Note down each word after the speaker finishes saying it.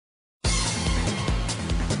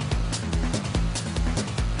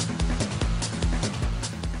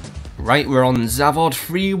Right, we're on Zavod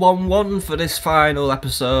 311 for this final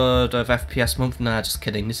episode of FPS Month. Nah, just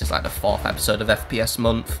kidding. This is like the 4th episode of FPS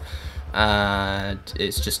Month. And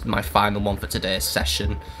it's just my final one for today's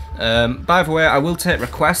session. By the way, I will take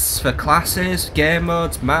requests for classes, game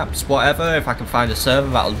modes, maps, whatever. If I can find a server,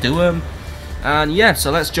 that'll do them. And yeah,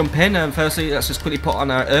 so let's jump in. And firstly, let's just quickly put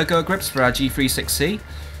on our Ergo grips for our G36C.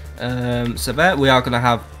 So there we are going to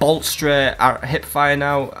have bolt straight hip fire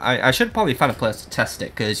now. I should probably find a place to test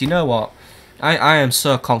it, because you know what, I am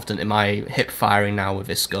so confident in my hip firing now with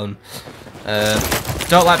this gun.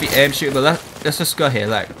 Don't like the aim shooting, but let's just go here.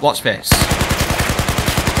 Like, watch this.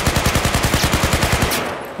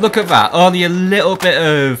 Look at that, only a little bit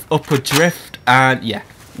of upward drift, and yeah,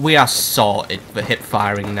 we are sorted for hip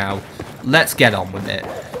firing now. Let's get on with it.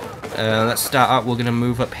 Let's start out. We're going to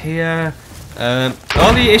move up here.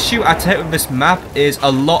 Only issue I take with this map is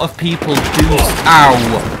a lot of people do... Ow!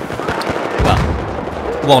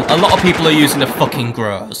 Well, 1, a lot of people are using the fucking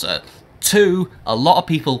grozer. 2, a lot of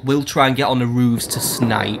people will try and get on the roofs to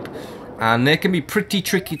snipe. And they can be pretty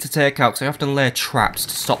tricky to take out, because I often lay traps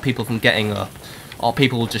to stop people from getting up. Or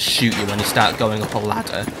people will just shoot you when you start going up a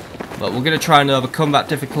ladder. But we're going to try and overcome that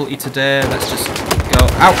difficulty today. Let's just go...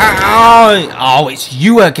 Ow, ow, ow! Oh, it's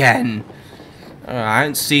you again! I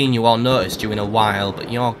haven't seen you or noticed you in a while,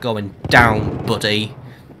 but you're going down, buddy.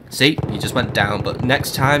 See? You just went down, but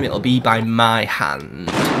next time it'll be by my hand.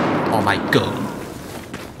 Or my gun.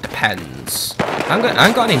 Depends. I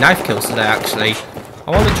haven't got any knife kills today, actually.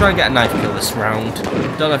 I want to try and get a knife kill this round.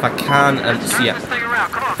 Don't know if I can, and see, yeah.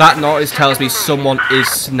 That noise tells me someone is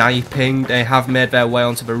sniping. They have made their way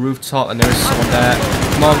onto the rooftop, and there is someone there.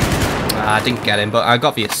 Come on. I didn't get him, but I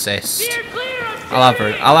got the assist.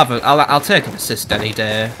 I'll take an assist any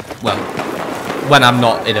day. Well, when I'm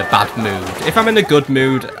not in a bad mood. If I'm in a good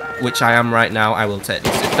mood, which I am right now, I will take the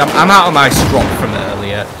assist. I'm out of my strop from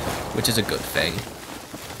earlier, which is a good thing.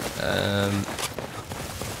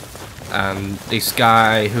 And this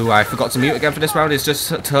guy, who I forgot to mute again for this round, has just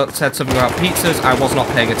said something about pizzas. I was not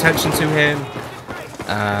paying attention to him.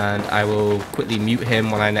 And I will quickly mute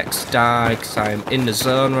him when I next die, because I'm in the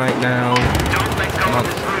zone right now. Don't let go of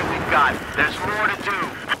this room we've got. There's more to do.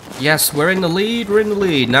 Yes, we're in the lead,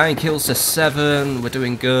 9 kills to 7, we're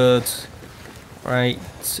doing good. Right,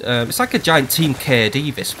 it's like a giant Team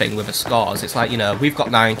KD, this thing, with the scores. It's like, you know, we've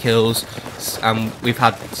got 9 kills, and we've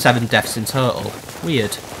had 7 deaths in total.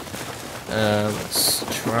 Weird. Let's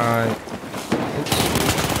try... Oops.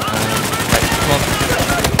 Right, come on.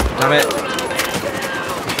 Damn it.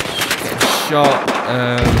 Getting shot.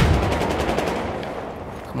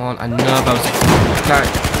 Come on, I know about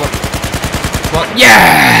what?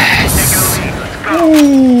 Yes!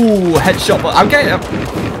 Ooh, headshot. But I'm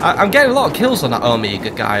getting a lot of kills on that Omega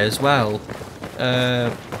guy as well.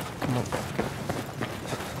 Come on.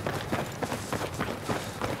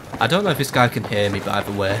 I don't know if this guy can hear me, by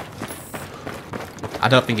the way. I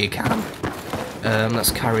don't think he can.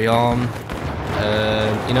 Let's carry on.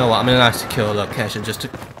 You know what? I'm in a nice secure location just to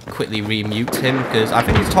quickly remute him, because I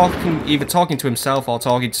think he's either talking to himself or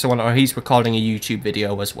talking to someone, or he's recording a YouTube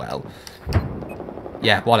video as well.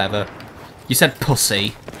 Yeah, whatever. You said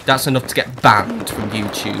pussy. That's enough to get banned from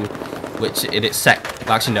YouTube, which in its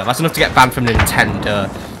actually no, that's enough to get banned from Nintendo.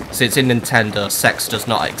 Since in Nintendo, sex does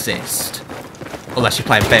not exist unless you're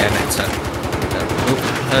playing Bayonetta.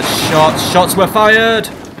 Shots were fired.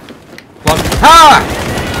 One. Ah!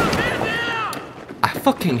 I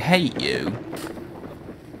fucking hate you.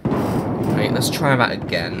 Right, let's try that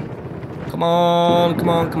again. Come on, come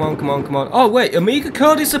on, come on, come on, come on. Oh wait, Omega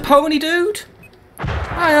Code is the pony dude?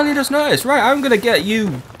 I only just noticed. Right, I'm gonna get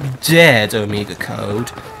you dead, Omega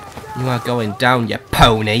Code. You are going down, you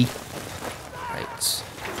pony. Right.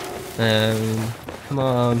 Come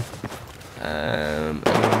on.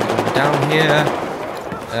 Down here.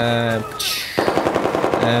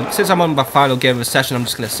 Since I'm on my final game of the session, I'm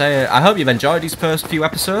just gonna say it. I hope you've enjoyed these first few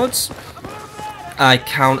episodes. I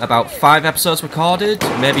count about 5 episodes recorded,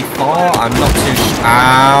 maybe 4. I'm not too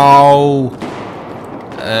Ow!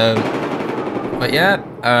 But yeah,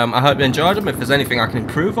 I hope you enjoyed them. If there's anything I can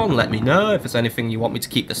improve on, let me know. If there's anything you want me to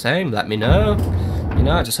keep the same, let me know. You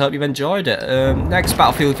know, I just hope you've enjoyed it. Next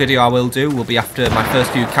Battlefield video I will do will be after my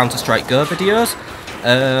first few Counter-Strike Go videos.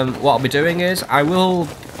 What I'll be doing is, I'm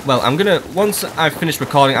gonna, once I've finished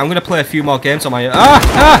recording, I'm gonna play a few more games on my...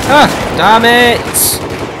 Damn it!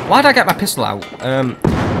 Why did I get my pistol out? What I'm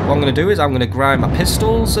gonna do is, I'm gonna grind my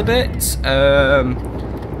pistols a bit,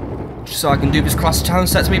 so I can do this class challenge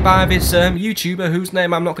set to me by this YouTuber whose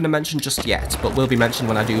name I'm not going to mention just yet, but will be mentioned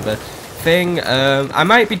when I do the thing. I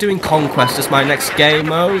might be doing Conquest as my next game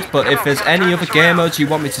mode, but if there's any other game modes you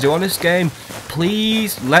want me to do on this game,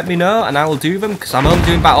 please let me know and I will do them, because I'm only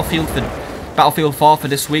doing Battlefield 4 for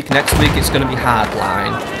this week. Next week it's going to be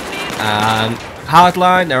Hardline. And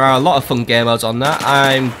Hardline, there are a lot of fun game modes on that.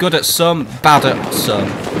 I'm good at some, bad at some.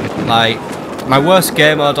 Like, my worst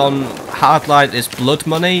game mode on Hardline is Blood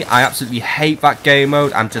Money. I absolutely hate that game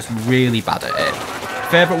mode. I'm just really bad at it.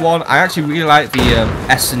 Favourite one, I actually really like the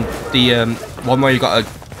one where you got to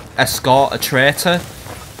escort a traitor.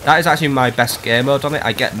 That is actually my best game mode on it.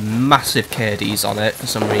 I get massive KDs on it for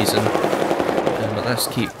some reason. But let's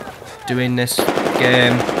keep doing this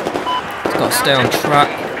game. It's got to stay on track.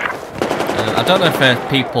 I don't know if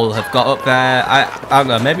people have got up there. I don't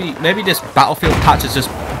know. Maybe this Battlefield patch has just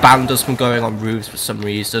banned us from going on roofs for some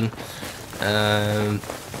reason. Is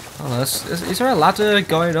there a ladder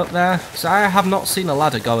going up there? Because I have not seen a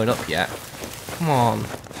ladder going up yet. Come on.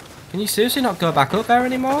 Can you seriously not go back up there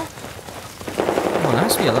anymore? Come on, there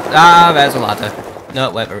has to be a ladder. Ah, there's a ladder. No,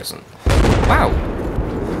 wait, there isn't. Wow.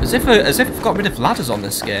 As if I've got rid of ladders on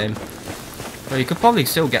this game. Well, you could probably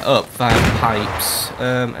still get up via pipes.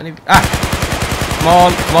 Come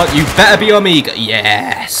on, you better be Omega.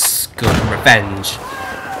 Yes! Good, revenge.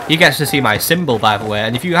 He gets to see my symbol, by the way,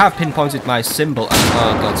 and if you have pinpointed my symbol,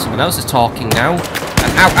 oh god, someone else is talking now.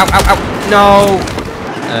 Ow, ow, ow, ow,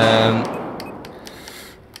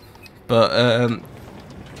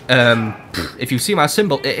 no! If you see my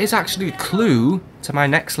symbol, it is actually a clue to my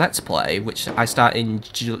next Let's Play, which I start in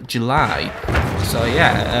July. So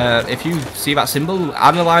yeah, if you see that symbol,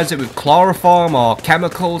 analyse it with chloroform or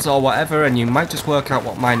chemicals or whatever, and you might just work out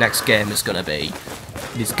what my next game is going to be.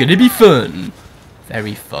 It's going to be fun.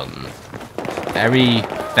 Very fun. Very,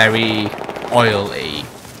 very oily.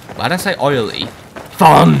 Why did I say oily?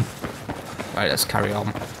 Fun! Right, let's carry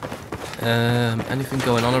on. Anything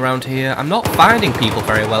going on around here? I'm not finding people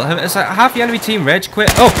very well. Has half the enemy team rage quit?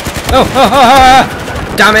 Oh!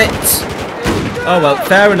 Damn it! Oh well,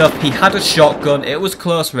 fair enough. He had a shotgun. It was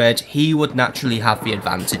close range. He would naturally have the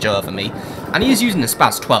advantage over me. And he's using the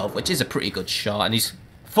Spaz 12, which is a pretty good shot. And he's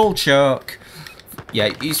full choke.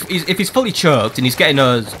 Yeah, if he's fully choked and he's getting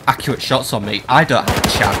those accurate shots on me, I don't have a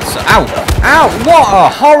chance. So, ow! Ow! What a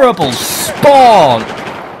horrible spawn!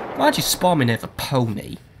 Why'd you spawn me near the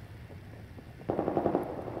pony?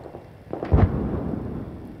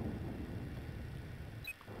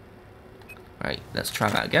 Right, let's try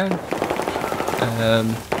that again.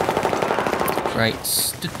 Right.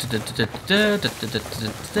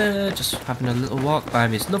 Just having a little walk by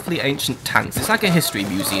these lovely ancient tanks. It's like a history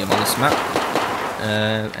museum on this map.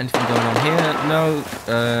 Anything going on here? No.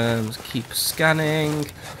 Let's keep scanning.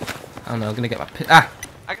 Oh no, I'm gonna get my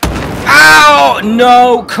Ow!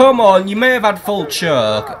 No! Come on! You may have had full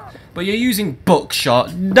choke, but you're using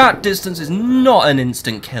buckshot. That distance is not an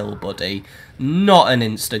instant kill, buddy. Not an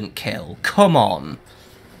instant kill. Come on.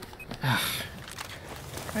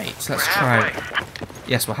 Right, so let's try it.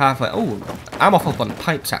 Yes, we're halfway. Oh, I'm off up on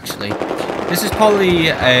pipes, actually. This is probably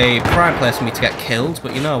a prime place for me to get killed,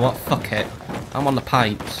 but you know what? Fuck it. I'm on the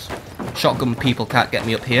pipes. Shotgun people can't get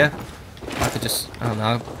me up here. I could just, I don't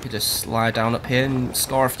know, I could just slide down up here and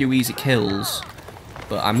score a few easy kills.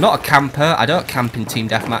 But I'm not a camper. I don't camp in team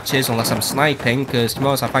deathmatches unless I'm sniping, because to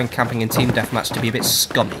most I find camping in team deathmatch to be a bit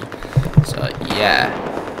scummy. So, yeah.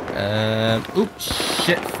 Oops,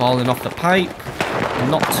 shit, falling off the pipe.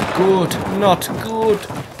 Not good, not good.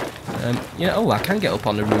 Yeah, oh, I can get up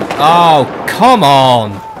on the roof. Oh, come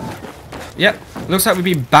on! Yep, looks like we've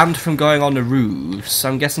been banned from going on the roofs.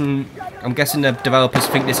 I'm guessing the developers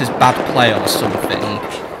think this is bad play or something.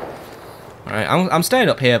 Alright, I'm staying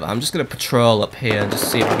up here, but I'm just going to patrol up here and just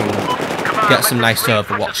see if I can get some nice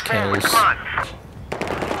Overwatch kills.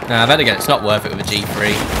 Nah, then again, it's not worth it with a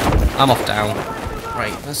G3. I'm off down.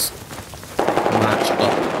 Right, let's match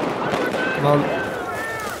up. Come on.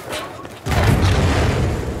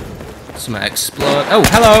 Something explode. Oh,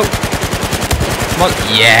 hello! Come on.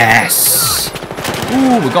 Yes!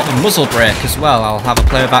 Ooh, we got the muzzle brake as well. I'll have a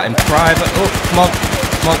play of that in private. Oh, come on.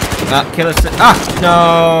 Come on. That killer. Ah!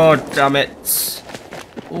 No! Damn it.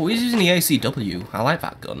 Oh, he's using the ACW. I like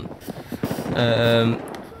that gun.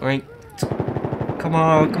 Right. Come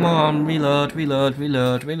on, come on. Reload, reload,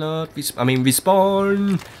 reload, reload.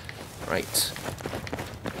 Respawn. Right.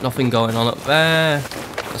 Nothing going on up there.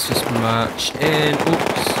 Let's just march in.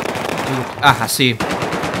 Oops. Ah, I see him.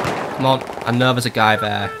 Come on. I know there's a guy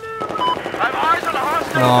there.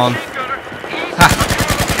 Come on. Ha!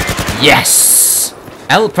 Yes!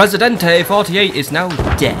 El Presidente 48 is now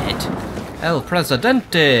dead. El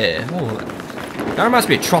Presidente. Oh, that reminds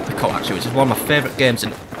me of Tropico, actually, which is one of my favourite games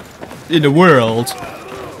in the world.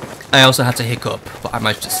 I also had to hiccup, but I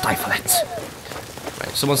managed to stifle it.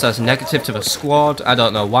 Right, someone says negative to the squad. I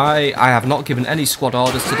don't know why. I have not given any squad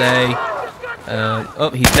orders today.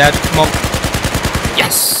 Oh, he's dead. Come on.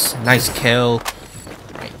 Yes! Nice kill.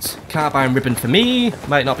 Right, Carbine ribbon for me.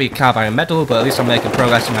 Might not be a Carbine medal, but at least I'm making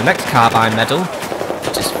progress in my next Carbine medal,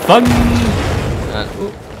 which is fun.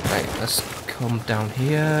 Oh, right, let's come down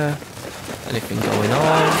here. Anything going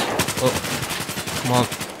on? Oh, come on.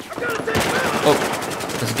 Oh,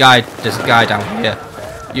 there's a guy down here.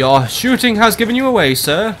 Your shooting has given you away,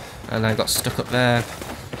 sir. And I got stuck up there.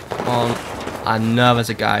 Come on. I know there's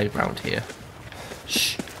a guy around here.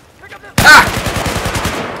 Shh. Ah!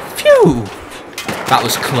 Phew! That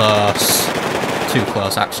was close. Too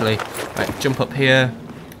close, actually. Right, jump up here.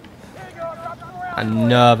 I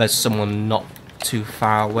know there's someone not too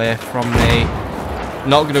far away from me.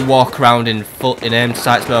 Not going to walk around in aim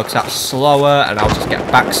sights though, because that's slower, and I'll just get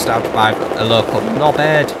backstabbed by a local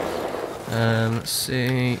knobhead. Let's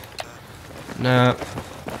see. No.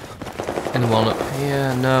 Anyone up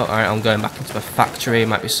here? No. Alright, I'm going back into the factory.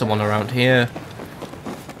 Might be someone around here.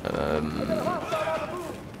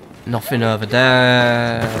 Nothing over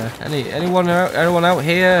there. Anyone out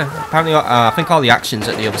here? Apparently, I think all the action's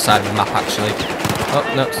at the other side of the map, actually. Oh,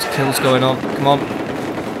 no, there's kills going on. Come on.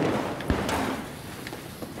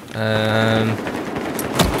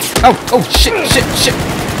 Oh, shit.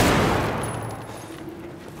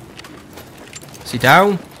 Is he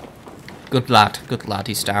down? Good lad,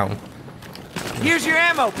 he's down. Here's your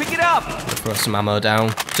ammo, pick it up! Throw some ammo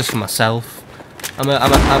down, just for myself.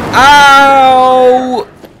 Ow!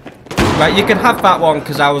 Right, you can have that one,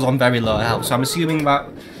 because I was on very low health, so I'm assuming that,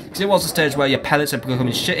 because it was a stage where your pellets are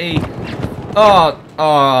becoming shitty. Oh,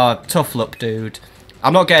 tough luck, dude.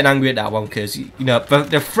 I'm not getting angry at that one because, you know,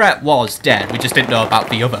 the threat was dead. We just didn't know about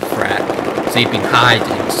the other threat. So he'd been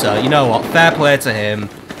hiding. So, you know what? Fair play to him.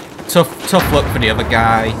 Tough luck for the other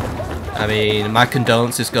guy. I mean, my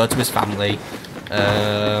condolences go to his family.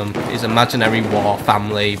 His imaginary war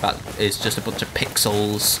family that is just a bunch of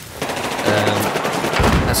pixels.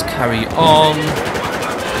 Let's carry on.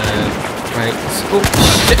 Right. Oh,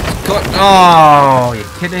 shit. God. Oh, you're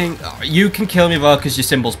kidding. Oh, you can kill me, though, because your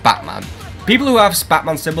symbol's Batman. People who have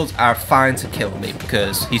Batman symbols are fine to kill me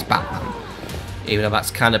because he's Batman. Even though that's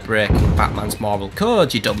kind of breaking Batman's moral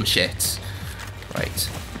code, you dumb shit. Right.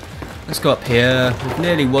 Let's go up here. We've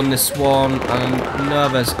nearly won this one. And no,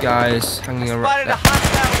 there's guys hanging around.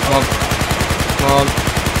 Come on.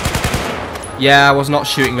 Yeah, I was not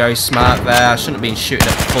shooting very smart there. I shouldn't have been shooting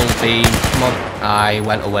at full beam. Come on. I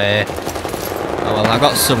went away. Oh well, I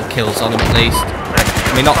got some kills on him at least.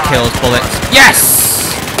 I mean, not kills, bullets. Yes!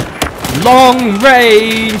 Long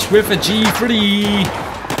range with a G3.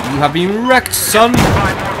 You have been wrecked, son. 5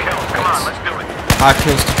 more kills. Come on, let's do it. 5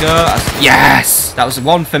 kills to go. Yes! That was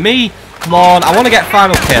one for me. Come on, I want to get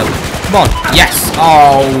final kill. Come on. Yes.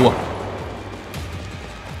 Oh.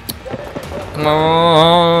 Come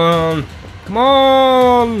on. Come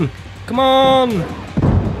on. Come on.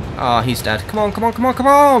 Oh, he's dead. Come on. Come on.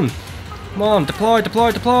 Deploy.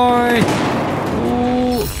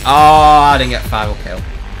 Ooh. Oh, I didn't get final kill.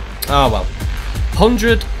 Oh well.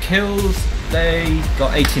 100 kills, they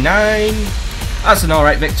got 89. That's an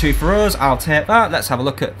alright victory for us. I'll take that. Let's have a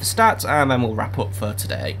look at the stats and then we'll wrap up for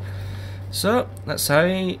today. So, let's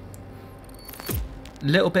say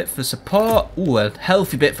little bit for support. Ooh, a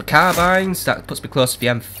healthy bit for carbines. That puts me close to the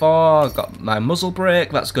M4. I've got my muzzle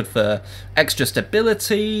brake. That's good for extra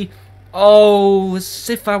stability. Oh, as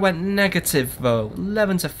if I went negative though.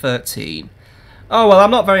 11 to 13. Oh, well,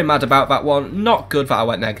 I'm not very mad about that one. Not good that I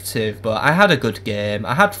went negative, but I had a good game.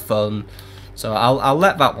 I had fun. So I'll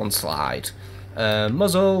let that one slide.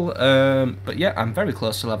 Muzzle, but yeah, I'm very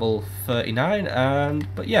close to level 39.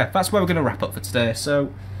 But yeah, that's where we're going to wrap up for today.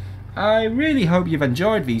 So I really hope you've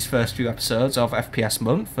enjoyed these first few episodes of FPS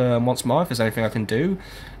Month. Once more, if there's anything I can do,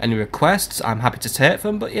 any requests, I'm happy to take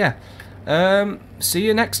them. But yeah, see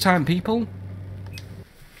you next time, people.